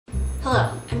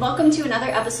Hello, and welcome to another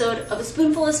episode of A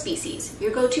Spoonful of Species, your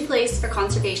go-to place for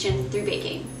conservation through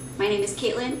baking. My name is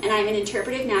Caitlin, and I'm an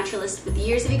interpretive naturalist with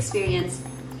years of experience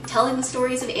telling the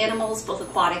stories of animals, both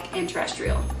aquatic and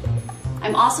terrestrial.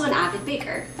 I'm also an avid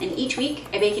baker, and each week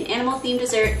I bake an animal-themed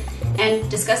dessert and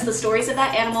discuss the stories of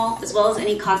that animal, as well as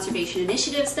any conservation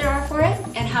initiatives there are for it,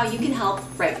 and how you can help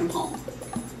right from home.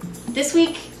 This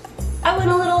week, I went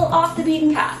a little off the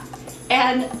beaten path,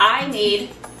 and I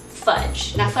made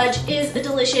fudge. Now, fudge is a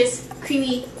delicious,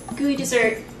 creamy, gooey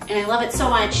dessert, and I love it so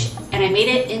much, and I made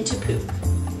it into poop.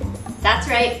 That's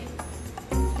right,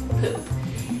 poop.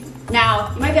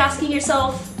 Now, you might be asking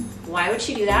yourself, why would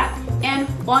she do that? And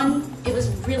one, it was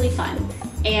really fun.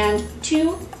 And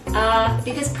two,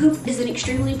 because poop is an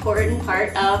extremely important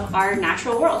part of our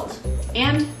natural world.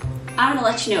 And I'm gonna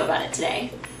let you know about it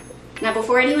today. Now,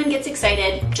 before anyone gets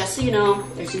excited, just so you know,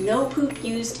 there's no poop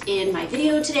used in my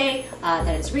video today.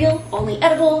 That is real, only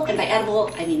edible, and by edible,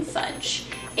 I mean fudge.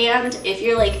 And if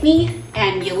you're like me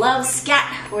and you love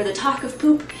scat or the talk of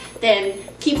poop, then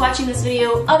keep watching this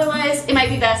video. Otherwise, it might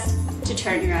be best to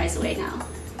turn your eyes away now.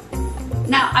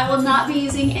 Now, I will not be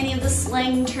using any of the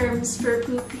slang terms for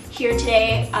poop here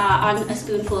today on A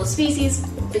Spoonful of Species,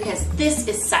 because this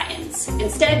is science.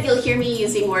 Instead, you'll hear me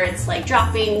using words like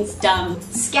droppings, dung,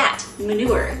 scat,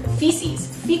 manure, feces,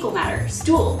 fecal matter,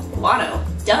 stool, guano,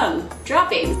 dung,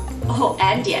 droppings, oh,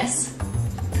 and yes,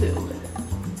 poo.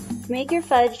 To make your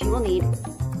fudge, you will need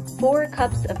 4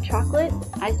 cups of chocolate.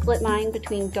 I split mine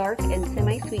between dark and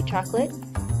semi-sweet chocolate.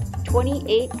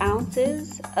 28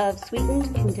 ounces of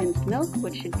sweetened condensed milk,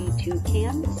 which should be 2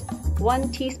 cans,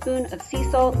 1 teaspoon of sea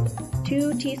salt,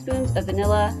 2 teaspoons of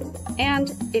vanilla,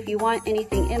 and if you want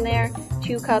anything in there,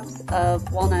 2 cups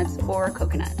of walnuts or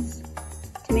coconuts.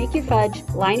 To make your fudge,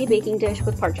 line a baking dish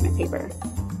with parchment paper.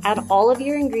 Add all of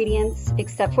your ingredients,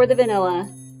 except for the vanilla,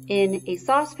 in a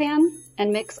saucepan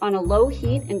and mix on a low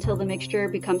heat until the mixture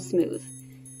becomes smooth.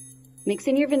 Mix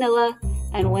in your vanilla,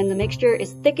 and when the mixture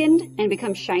is thickened and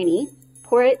becomes shiny,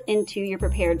 pour it into your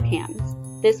prepared pans.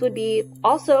 This would be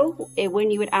also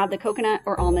when you would add the coconut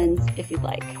or almonds if you'd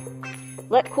like.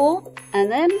 Let cool, and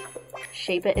then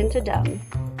shape it into dough.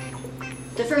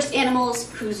 The first animals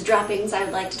whose droppings I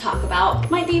would like to talk about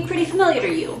might be pretty familiar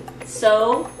to you.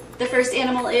 So, the first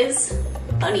animal is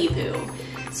bunny poo.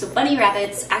 So bunny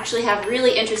rabbits actually have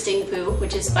really interesting poo,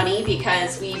 which is funny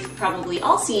because we've probably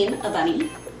all seen a bunny.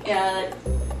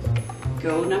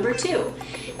 Go number 2.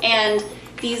 And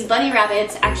these bunny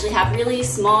rabbits actually have really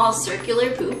small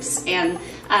circular poops, and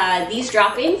these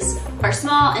droppings are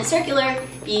small and circular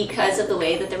because of the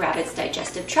way that the rabbit's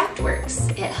digestive tract works.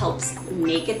 It helps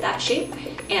make it that shape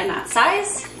and that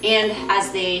size, and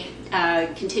as they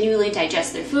continually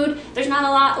digest their food, there's not a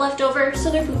lot left over, so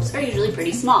their poops are usually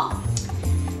pretty small.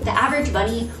 The average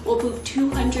bunny will poop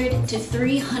 200 to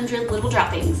 300 little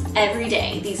droppings every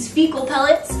day. These fecal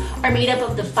pellets are made up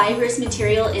of the fibrous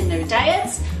material in their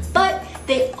diets, but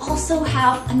they also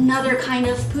have another kind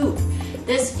of poop.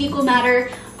 This fecal matter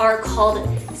are called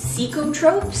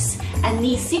cecotropes, and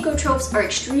these cecotropes are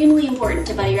extremely important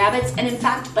to bunny rabbits, and in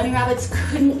fact, bunny rabbits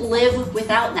couldn't live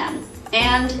without them.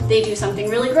 And they do something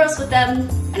really gross with them,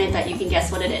 and I bet you can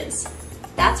guess what it is.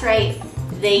 That's right,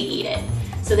 they eat it.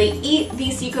 So they eat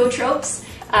these cecotropes,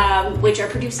 which are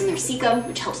produced in their cecum,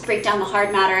 which helps break down the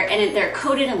hard matter, and they're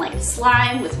coated in like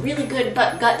slime with really good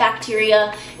gut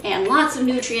bacteria and lots of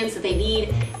nutrients that they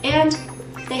need, and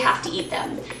they have to eat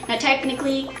them. Now,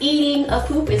 technically, eating of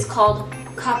poop is called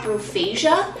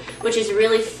coprophagia, which is a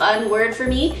really fun word for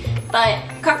me, but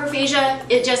coprophagia,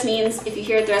 it just means, if you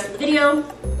hear it the rest of the video,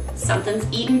 something's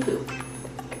eating poop.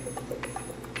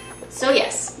 So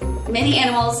yes, many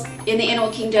animals in the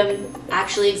animal kingdom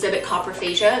actually exhibit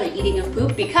coprophagia, the eating of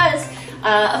poop, because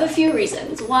of a few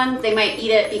reasons. One, they might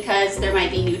eat it because there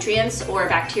might be nutrients or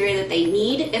bacteria that they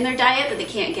need in their diet that they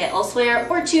can't get elsewhere,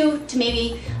 or 2, to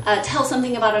maybe tell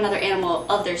something about another animal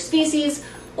of their species,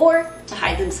 or to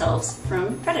hide themselves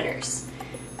from predators.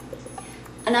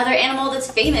 Another animal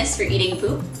that's famous for eating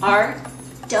poop are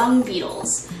dung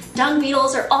beetles. Dung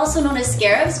beetles are also known as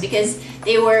scarabs because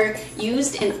they were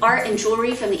used in art and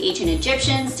jewelry from the ancient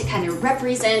Egyptians to kind of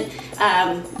represent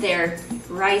their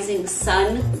rising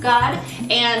sun god.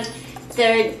 And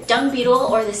the dung beetle,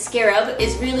 or the scarab,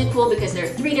 is really cool because there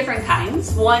are 3 different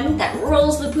kinds. One that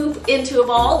rolls the poop into a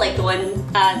ball, like the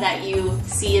one that you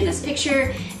see in this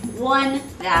picture. One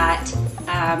that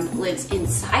lives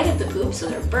inside of the poop, so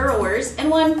they're burrowers, and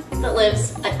one that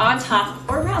lives on top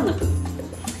or around the poop.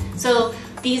 So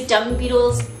these dung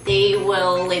beetles, they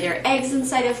will lay their eggs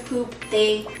inside of poop,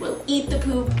 they will eat the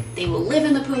poop, they will live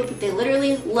in the poop, they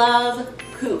literally love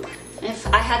poop. If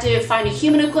I had to find a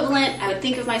human equivalent, I would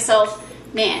think of myself,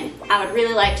 man, I would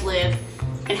really like to live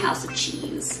in a house of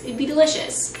cheese. It'd be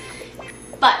delicious.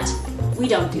 But we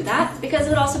don't do that because it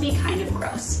would also be kind of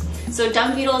gross. So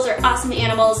dung beetles are awesome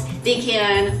animals. They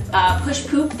can push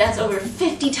poop that's over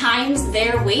 50 times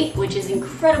their weight, which is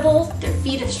incredible. Their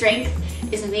feat of strength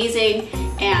is amazing,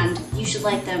 and you should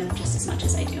like them just as much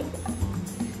as I do.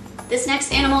 This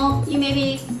next animal you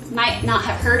might not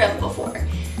have heard of before.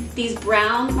 These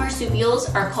brown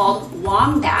marsupials are called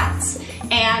wombats,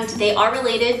 and they are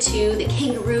related to the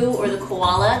kangaroo or the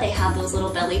koala. They have those little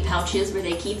belly pouches where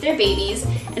they keep their babies,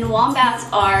 and wombats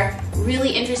are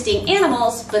really interesting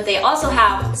animals, but they also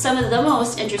have some of the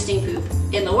most interesting poop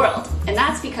in the world, and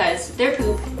that's because their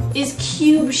poop is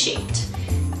cube-shaped.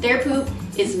 Their poop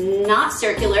is not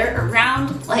circular or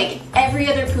round like every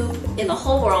other poop in the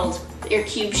whole world. They're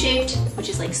cube-shaped, which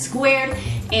is like squared,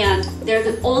 and they're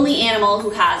the only animal who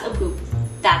has a poop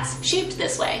that's shaped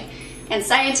this way. And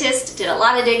scientists did a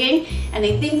lot of digging, and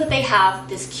they think that they have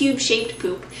this cube-shaped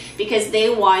poop because they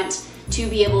want to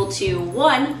be able to,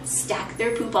 one, stack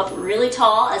their poop up really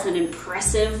tall as an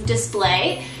impressive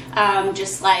display,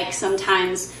 just like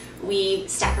sometimes we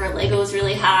stack our Legos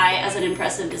really high as an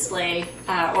impressive display,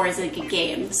 or as like a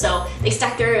game. So they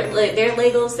stack their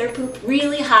Legos, their poop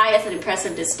really high as an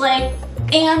impressive display,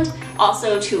 and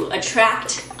also to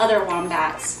attract other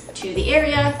wombats to the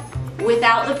area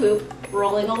without the poop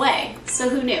rolling away. So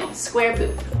who knew? Square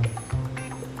poop.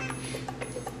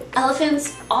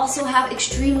 Elephants also have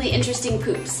extremely interesting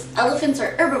poops. Elephants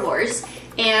are herbivores,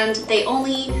 and they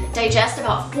only digest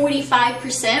about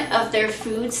 45% of their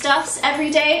foodstuffs every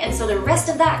day, and so the rest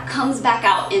of that comes back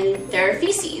out in their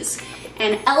feces.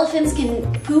 And elephants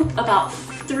can poop about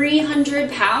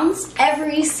 300 pounds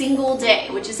every single day,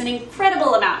 which is an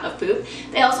incredible amount of poop.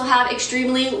 They also have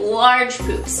extremely large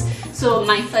poops. So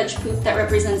my fudge poop that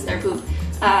represents their poop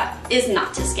is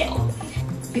not to scale.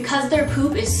 Because their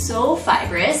poop is so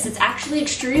fibrous, it's actually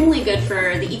extremely good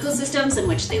for the ecosystems in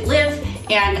which they live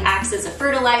and acts as a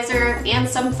fertilizer, and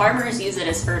some farmers use it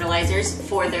as fertilizers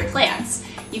for their plants.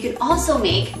 You can also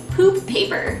make poop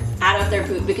paper out of their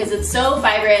poop because it's so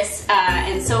fibrous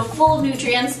and so full of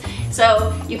nutrients.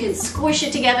 So you can squish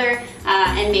it together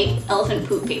and make elephant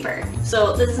poop paper.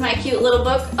 So this is my cute little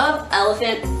book of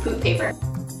elephant poop paper.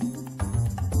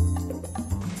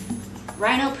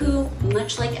 Rhino poo,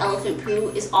 much like elephant poo,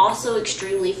 is also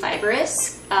extremely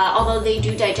fibrous, although they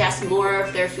do digest more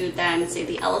of their food than, say,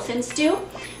 the elephants do.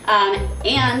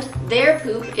 And their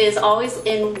poop is always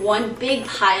in one big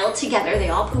pile together. They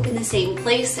all poop in the same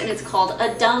place, and it's called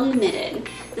a dung midden.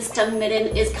 This dung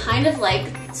midden is kind of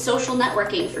like social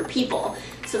networking for people.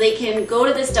 So they can go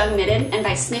to this dung midden, and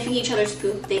by sniffing each other's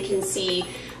poop, they can see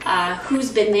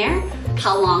who's been there,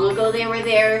 how long ago they were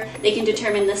there. They can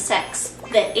determine the sex,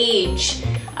 the age,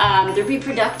 the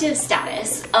reproductive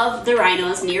status of the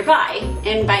rhinos nearby.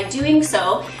 And by doing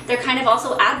so, they're kind of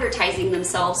also advertising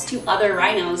themselves to other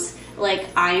rhinos, like,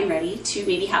 I am ready to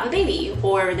maybe have a baby.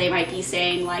 Or they might be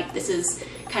saying, like, this is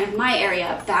kind of my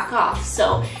area, back off.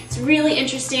 So it's really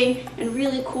interesting and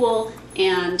really cool.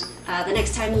 And the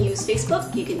next time you use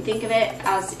Facebook, you can think of it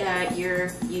as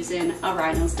you're using a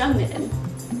rhino's dung midden.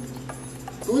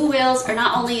 Blue whales are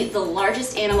not only the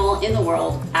largest animal in the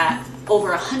world at over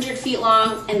 100 feet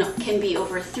long and can be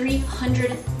over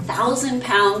 300,000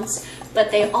 pounds, but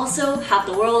they also have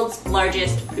the world's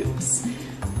largest poops.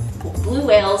 Blue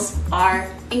whales are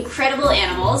incredible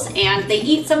animals, and they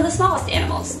eat some of the smallest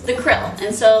animals, the krill,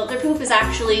 and so their poop is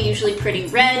actually usually pretty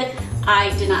red. I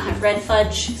did not have red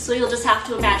fudge, so you'll just have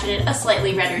to imagine it a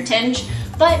slightly redder tinge.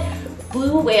 But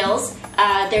blue whales,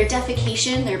 their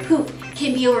defecation, their poop,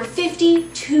 can be over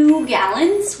 52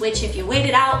 gallons, which if you weighed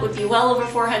it out would be well over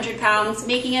 400 pounds,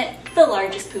 making it the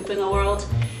largest poop in the world.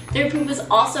 Their poop is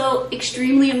also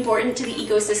extremely important to the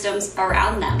ecosystems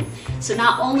around them. So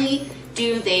not only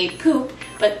do they poop,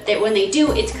 but when they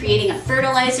do, it's creating a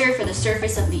fertilizer for the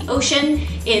surface of the ocean.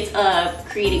 It's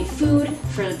creating food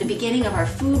for the beginning of our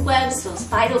food webs, those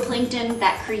phytoplankton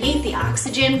that create the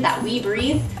oxygen that we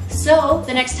breathe. So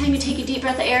the next time you take a deep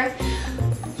breath of air,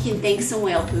 you can thank some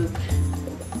whale poop.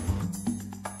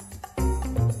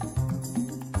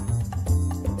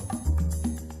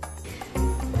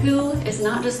 Poo is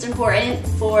not just important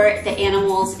for the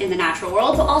animals in the natural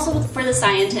world, but also for the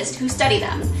scientists who study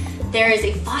them. There is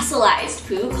a fossilized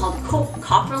poo called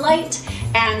coprolite,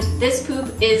 and this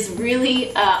poop is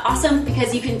really awesome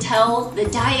because you can tell the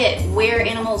diet, where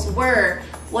animals were,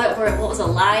 what was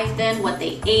alive then, what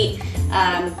they ate,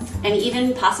 and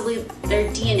even possibly their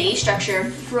DNA structure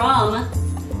from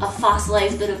a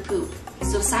fossilized bit of poop.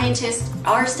 So scientists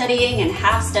are studying and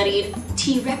have studied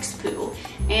T-Rex poo,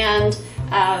 and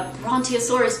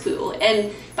Brontosaurus poo.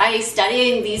 And by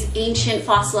studying these ancient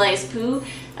fossilized poo,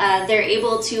 they're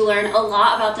able to learn a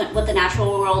lot about what the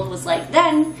natural world was like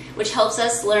then, which helps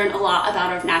us learn a lot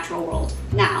about our natural world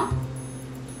now.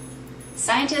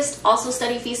 Scientists also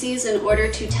study feces in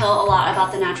order to tell a lot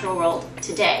about the natural world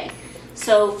today.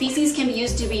 So feces can be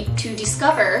used to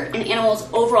discover an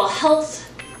animal's overall health,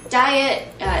 diet,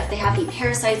 if they have any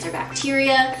parasites or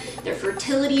bacteria, their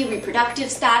fertility, reproductive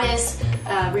status,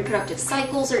 reproductive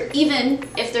cycles, or even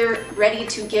if they're ready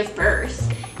to give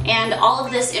birth. And all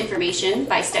of this information,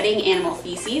 by studying animal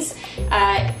feces,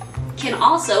 can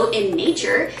also, in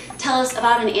nature, tell us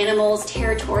about an animal's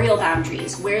territorial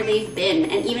boundaries, where they've been,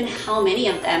 and even how many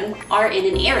of them are in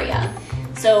an area.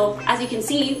 So, as you can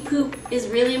see, poop is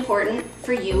really important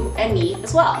for you and me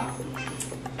as well.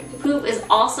 Poop is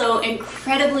also an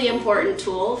incredibly important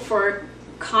tool for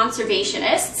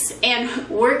conservationists, and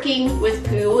working with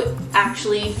poo,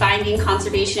 actually finding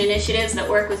conservation initiatives that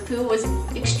work with poo, was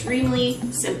extremely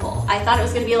simple. I thought it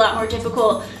was going to be a lot more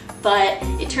difficult, but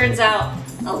it turns out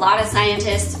a lot of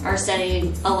scientists are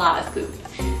studying a lot of poop.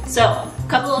 So, a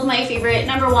couple of my favorite.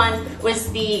 Number one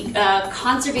was the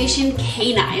conservation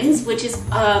canines, which is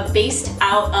based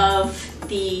out of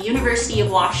the University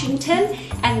of Washington,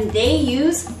 and they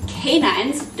use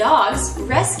canines, dogs,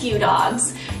 rescue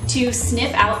dogs, to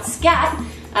sniff out scat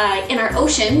in our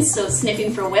oceans, so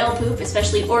sniffing for whale poop,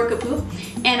 especially orca poop,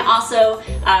 and also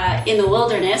in the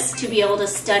wilderness to be able to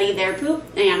study their poop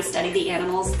and study the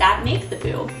animals that make the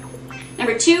poo.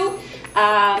 Number two,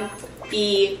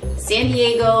 the San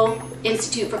Diego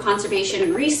Institute for Conservation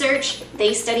and Research,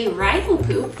 they study rhino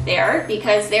poop there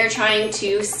because they're trying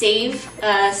to save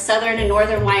southern and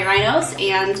northern white rhinos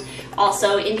and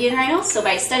also Indian rhinos. So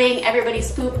by studying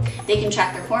everybody's poop, they can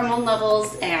track their hormone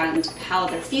levels and how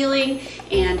they're feeling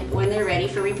and when they're ready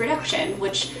for reproduction,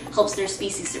 which helps their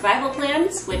species survival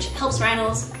plans, which helps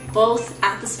rhinos both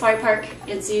at the safari park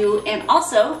and zoo and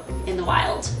also in the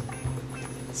wild.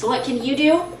 So what can you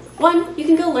do? One, you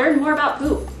can go learn more about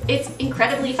poop. It's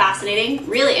incredibly fascinating,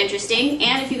 really interesting,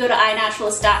 and if you go to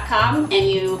iNaturalist.com and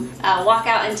you walk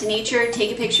out into nature,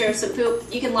 take a picture of some poop,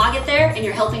 you can log it there and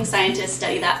you're helping scientists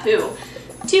study that poo.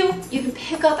 Two, you can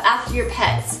pick up after your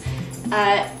pets.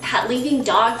 Leaving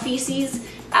dog feces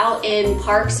out in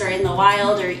parks or in the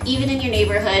wild or even in your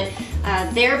neighborhood,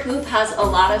 their poop has a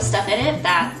lot of stuff in it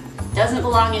that doesn't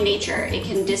belong in nature. It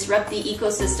can disrupt the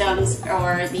ecosystems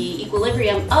or the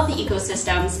equilibrium of the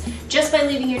ecosystems just by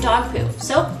leaving your dog poo.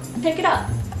 So pick it up.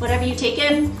 Whatever you take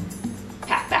in,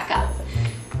 pack back up.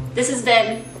 This has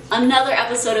been another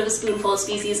episode of A Spoonful of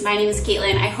Species. My name is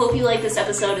Caitlin. I hope you liked this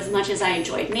episode as much as I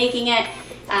enjoyed making it.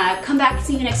 Come back and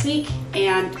see you next week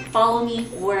and follow me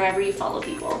wherever you follow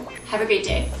people. Have a great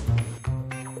day.